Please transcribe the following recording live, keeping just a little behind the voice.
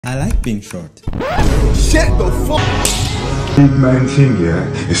I like being short. Shut the fuck. Big man thing, yeah?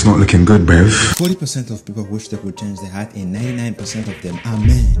 It's not looking good, bruv. 40% of people wish they could change their height and 99% of them are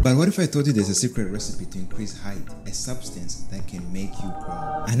men. But what if I told you there's a secret recipe to increase height? A substance that can make you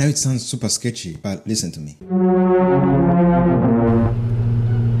grow. I know it sounds super sketchy, but listen to me.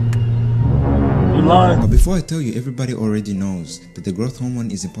 But before I tell you, everybody already knows that the growth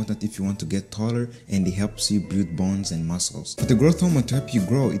hormone is important if you want to get taller, and it helps you build bones and muscles. For the growth hormone to help you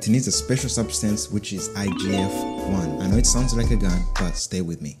grow, it needs a special substance which is IGF-1. I know it sounds like a gun, but stay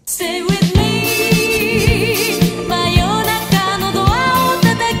with me. Stay with me.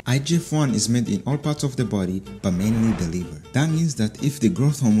 IGF-1 is made in all parts of the body, but mainly the liver. That means that if the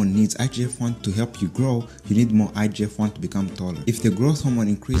growth hormone needs IGF-1 to help you grow, you need more IGF-1 to become taller. If the growth hormone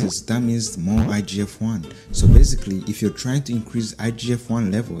increases, that means more IGF-1. So basically, if you're trying to increase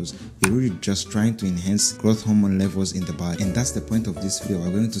IGF-1 levels, you're really just trying to enhance growth hormone levels in the body. And that's the point of this video.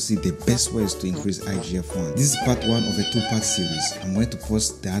 We're going to see the best ways to increase IGF-1. This is part 1 of a 2-part series. I'm going to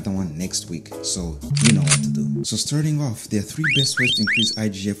post the other one next week, so you know what to do. So starting off, there are 3 best ways to increase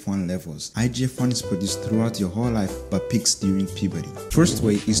IGF-1 levels. IGF-1 is produced throughout your whole life but peaks during puberty. First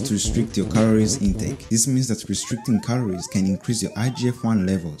way is to restrict your calories intake. This means that restricting calories can increase your IGF-1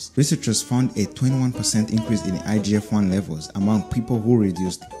 levels. Researchers found a 21% increase in IGF-1 levels among people who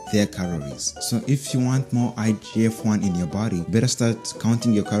reduced their calories. So if you want more IGF-1 in your body, better start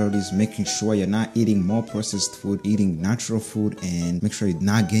counting your calories, making sure you're not eating more processed food, eating natural food, and make sure you're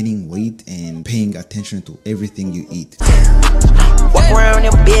not gaining weight and paying attention to everything you eat. Walk around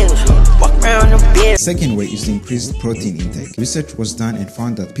them bills. Walk around them bills. Second way is to increase protein intake. Research was done and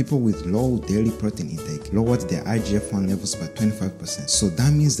found that people with low daily protein intake lowered their IGF-1 levels by 25%. So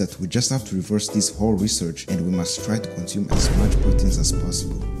that means that we just have to reverse this whole research, and we must try to consume as much proteins as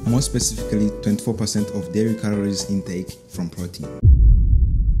possible. More specifically, 24% of daily calories intake from protein.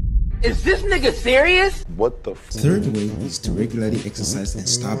 Is this nigga serious? What the f? Third way is to regularly exercise and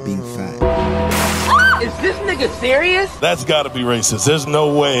stop being fat. Is this nigga serious? That's gotta be racist. There's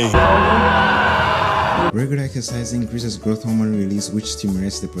no way. Regular exercising increases growth hormone release, which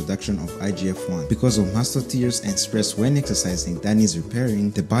stimulates the production of IGF-1. Because of muscle tears and stress when exercising that needs repairing,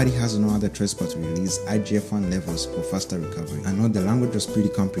 the body has no other choice but to release IGF-1 levels for faster recovery. I know the language was pretty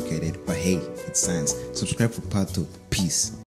complicated, but hey, it's science. Subscribe for part 2. Peace.